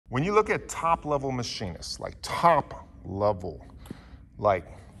When you look at top level machinists, like top level, like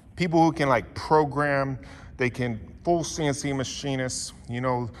people who can like program, they can full CNC machinists, you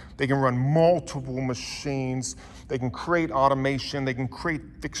know, they can run multiple machines, they can create automation, they can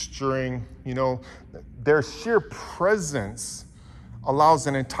create fixturing, you know, their sheer presence allows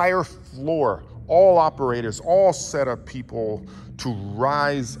an entire floor, all operators, all setup people to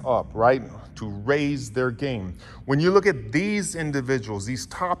rise up, right? To raise their game. When you look at these individuals, these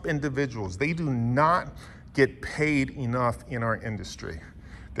top individuals, they do not get paid enough in our industry.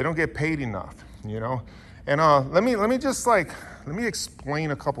 They don't get paid enough, you know? And let me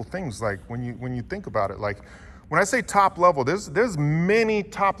explain a couple things, like when you think about it. Like when I say top level, there's many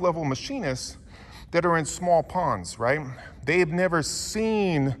top level machinists that are in small ponds, right? They've never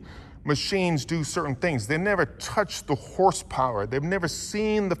seen machines do certain things. They've never touched the horsepower. They've never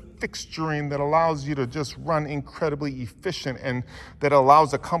seen the fixturing that allows you to just run incredibly efficient and that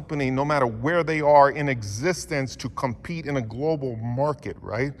allows a company, no matter where they are in existence, to compete in a global market,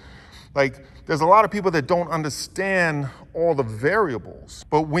 right? Like, there's a lot of people that don't understand all the variables.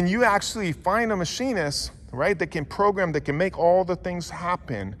 But when you actually find a machinist, right, that can program, that can make all the things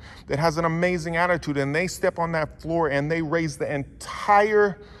happen, that has an amazing attitude, and they step on that floor and they raise the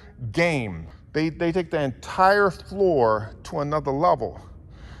entire game. They take the entire floor to another level.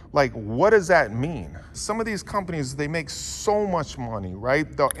 Like, what does that mean? Some of these companies, they make so much money,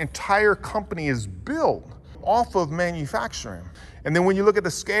 right? The entire company is built off of manufacturing. And then when you look at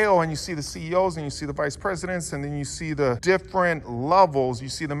the scale and you see the CEOs and you see the vice presidents and then you see the different levels, you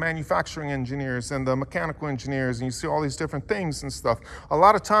see the manufacturing engineers and the mechanical engineers and you see all these different things and stuff. A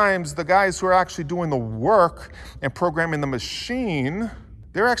lot of times the guys who are actually doing the work and programming the machine,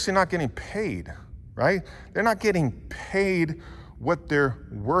 they're actually not getting paid, right? They're not getting paid what their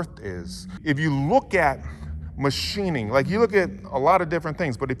worth is. If you look at machining, like you look at a lot of different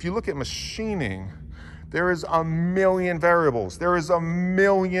things, but if you look at machining, there is a million variables. There is a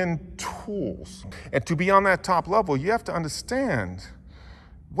million tools. And to be on that top level, you have to understand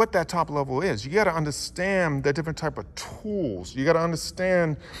what that top level is. You gotta understand the different type of tools. You gotta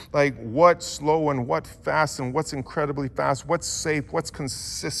understand like what's slow and what's fast and what's incredibly fast, what's safe, what's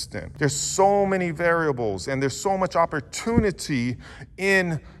consistent. There's so many variables and there's so much opportunity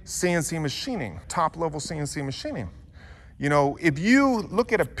in CNC machining, top level CNC machining. You know, if you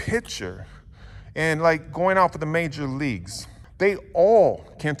look at a picture and like going out for the major leagues, they all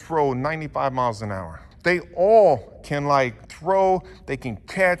can throw 95 miles an hour. They all can like throw, they can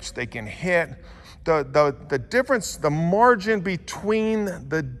catch, they can hit. The difference, the margin between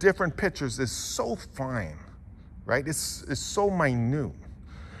the different pitchers is so fine, right? It's so minute.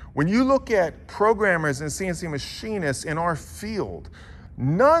 When you look at programmers and CNC machinists in our field,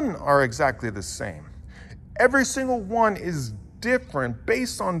 none are exactly the same. Every single one is different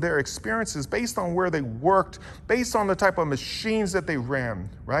based on their experiences, based on where they worked, based on the type of machines that they ran,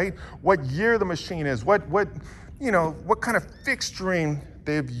 right? What year the machine is, what kind of fixturing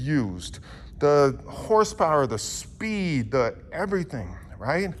they've used, the horsepower, the speed, the everything,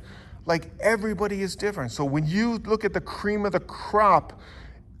 right? Like everybody is different. So when you look at the cream of the crop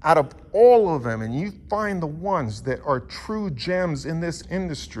out of all of them and you find the ones that are true gems in this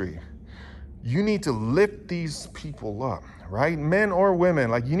industry, you need to lift these people up, right? Men or women,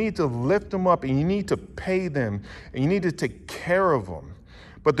 like you need to lift them up and you need to pay them and you need to take care of them.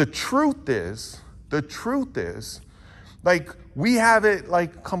 But the truth is, like we have it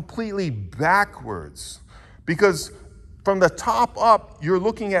like completely backwards, because from the top up, you're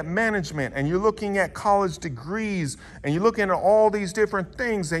looking at management and you're looking at college degrees and you're looking at all these different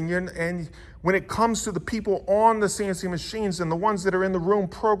things, and when it comes to the people on the CNC machines and the ones that are in the room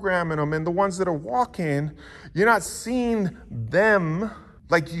programming them and the ones that are walking, you're not seeing them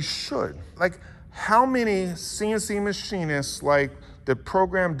like you should. Like how many CNC machinists like that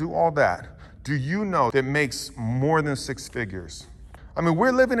program, do all that, do you know that makes more than 6 figures? I mean,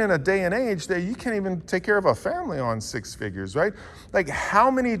 we're living in a day and age that you can't even take care of a family on 6 figures, right? Like how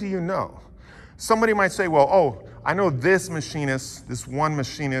many do you know? Somebody might say, well, oh, I know this machinist, this one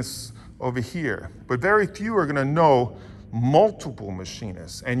machinist over here, but very few are gonna know multiple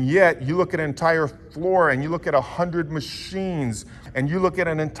machinists. And yet you look at an entire floor and you look at 100 machines and you look at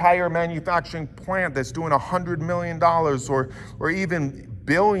an entire manufacturing plant that's doing $100 million or even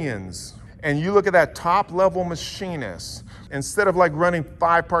billions. And you look at that top level machinist, instead of like running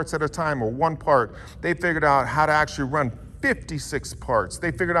 5 parts at a time or 1 part, they figured out how to actually run 56 parts. They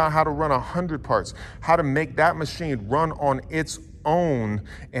figured out how to run 100 parts, how to make that machine run on its own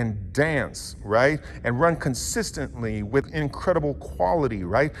and dance, right? And run consistently with incredible quality,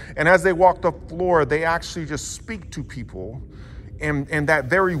 right? And as they walk the floor, they actually just speak to people And that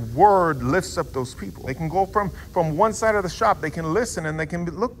very word lifts up those people. They can go from one side of the shop, they can listen and they can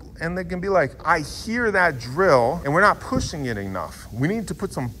look and they can be like, I hear that drill and we're not pushing it enough. We need to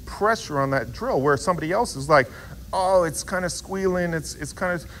put some pressure on that drill, where somebody else is like, oh, it's kind of squealing, it's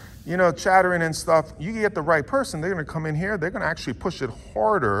kind of, you know, chattering and stuff. You get the right person, they're gonna come in here, they're gonna actually push it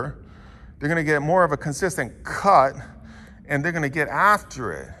harder, they're gonna get more of a consistent cut, and they're gonna get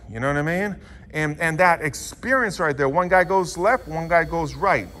after it, you know what I mean? And that experience right there, one guy goes left, one guy goes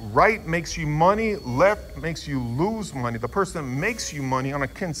right. Right makes you money, left makes you lose money. The person that makes you money on a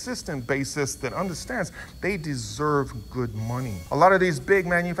consistent basis that understands they deserve good money. A lot of these big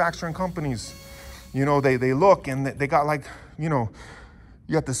manufacturing companies, you know, they look and they got like, you know,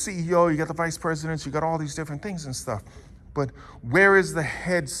 you got the CEO, you got the vice presidents, you got all these different things and stuff. But where is the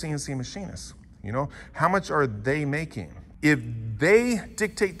head CNC machinist? You know, how much are they making? If they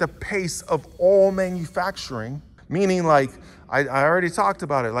dictate the pace of all manufacturing, meaning like, I already talked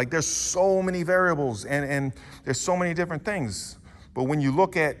about it, like there's so many variables and there's so many different things. But when you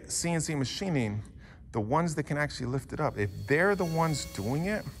look at CNC machining, the ones that can actually lift it up, if they're the ones doing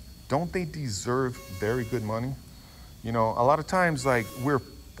it, don't they deserve very good money? You know, a lot of times like we're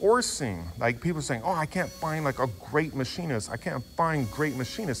forcing, like people saying, oh, I can't find like a great machinist. I can't find great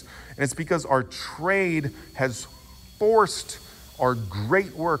machinists. And it's because our trade has forced our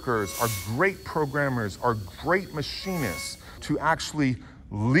great workers, our great programmers, our great machinists to actually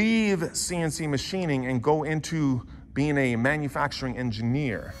leave CNC machining and go into being a manufacturing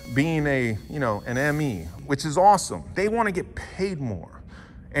engineer, being a, you know, an ME, which is awesome. They want to get paid more.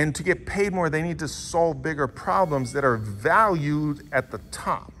 And to get paid more, they need to solve bigger problems that are valued at the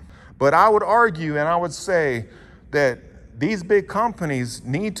top. But I would argue and I would say that these big companies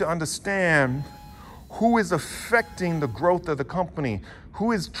need to understand who is affecting the growth of the company,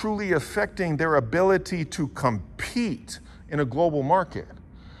 who is truly affecting their ability to compete in a global market.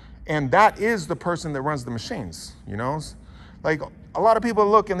 And that is the person that runs the machines, you know? Like a lot of people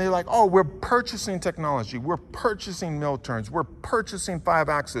look and they're like, oh, we're purchasing technology, we're purchasing mill turns, we're purchasing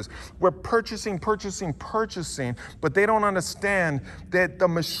 5-axis, we're purchasing, but they don't understand that the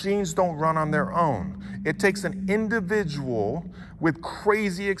machines don't run on their own. It takes an individual with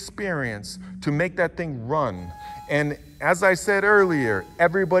crazy experience to make that thing run. And as I said earlier,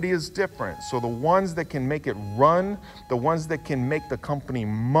 everybody is different. So the ones that can make it run, the ones that can make the company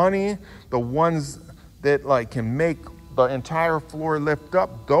money, the ones that like can make the entire floor lift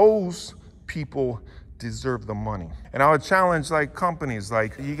up, those people deserve the money. And I would challenge like companies,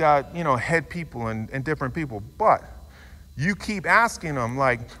 like you got, you know, head people and different people, but you keep asking them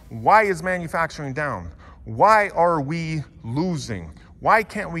like, why is manufacturing down? Why are we losing? Why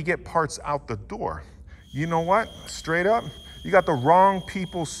can't we get parts out the door? You know what? Straight up, you got the wrong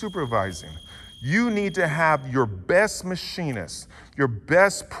people supervising. You need to have your best machinists, your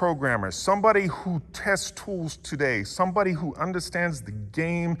best programmers, somebody who tests tools today, somebody who understands the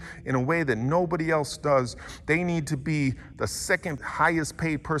game in a way that nobody else does. They need to be the second highest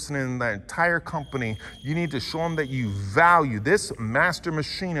paid person in the entire company. You need to show them that you value this master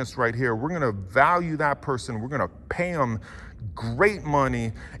machinist right here. We're gonna value that person. We're gonna pay them great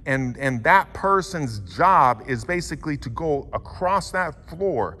money, and that person's job is basically to go across that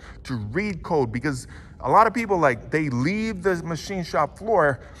floor to read code, because a lot of people, like, they leave the machine shop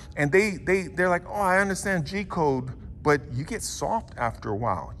floor and they're like, oh, I understand G code, but you get soft after a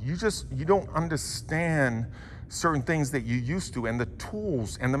while. You don't understand certain things that you used to, and the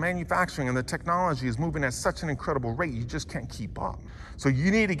tools and the manufacturing and the technology is moving at such an incredible rate, you just can't keep up. So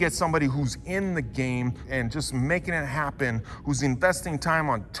you need to get somebody who's in the game and just making it happen, who's investing time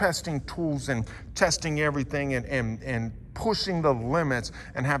on testing tools and testing everything and pushing the limits,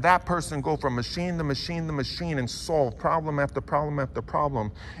 and have that person go from machine to machine to machine and solve problem after problem after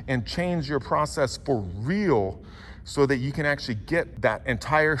problem and change your process for real so that you can actually get that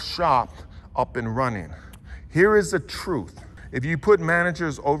entire shop up and running. Here is the truth. If you put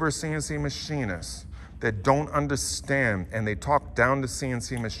managers over CNC machinists that don't understand and they talk down to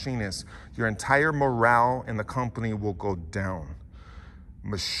CNC machinists, your entire morale in the company will go down.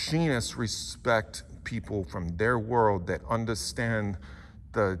 Machinists respect people from their world that understand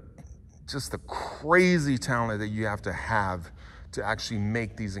just the crazy talent that you have to actually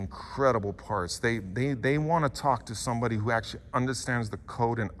make these incredible parts. They want to talk to somebody who actually understands the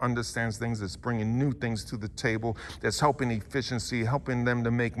code and understands things, that's bringing new things to the table, that's helping efficiency, helping them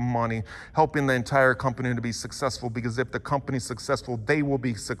to make money, helping the entire company to be successful, because if the company's successful, they will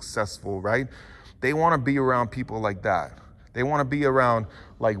be successful, right? They want to be around people like that. They want to be around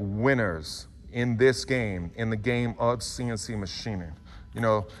like winners in this game, in the game of CNC machining. You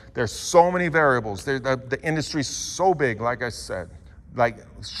know, there's so many variables. The industry's so big, like I said. Like,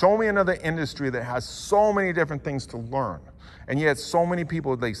 show me another industry that has so many different things to learn. And yet so many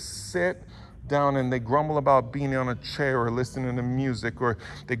people, they sit down and they grumble about being on a chair or listening to music, or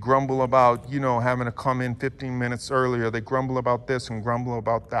they grumble about, you know, having to come in 15 minutes earlier. They grumble about this and grumble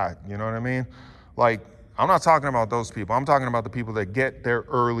about that. You know what I mean? Like, I'm not talking about those people. I'm talking about the people that get there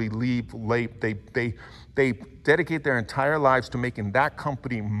early, leave late. They dedicate their entire lives to making that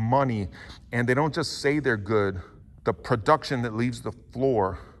company money, and they don't just say they're good. The production that leaves the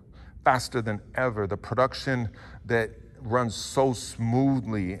floor faster than ever, the production that runs so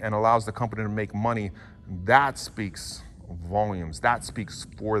smoothly and allows the company to make money, that speaks volumes. That speaks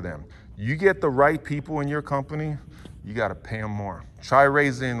for them. You get the right people in your company, you got to pay them more. Try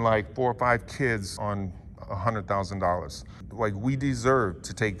raising like 4 or 5 kids on $100,000. Like, we deserve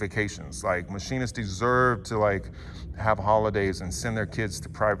to take vacations. Like, machinists deserve to like have holidays and send their kids to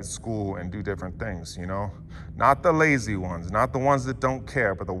private school and do different things, you know? Not the lazy ones, not the ones that don't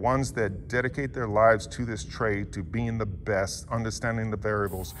care, but the ones that dedicate their lives to this trade, to being the best, understanding the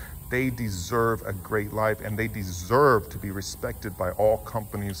variables. They deserve a great life, and they deserve to be respected by all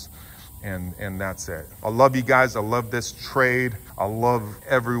companies. And that's it. I love you guys. I love this trade. I love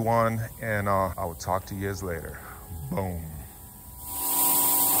everyone. And I will talk to you guys later. Boom.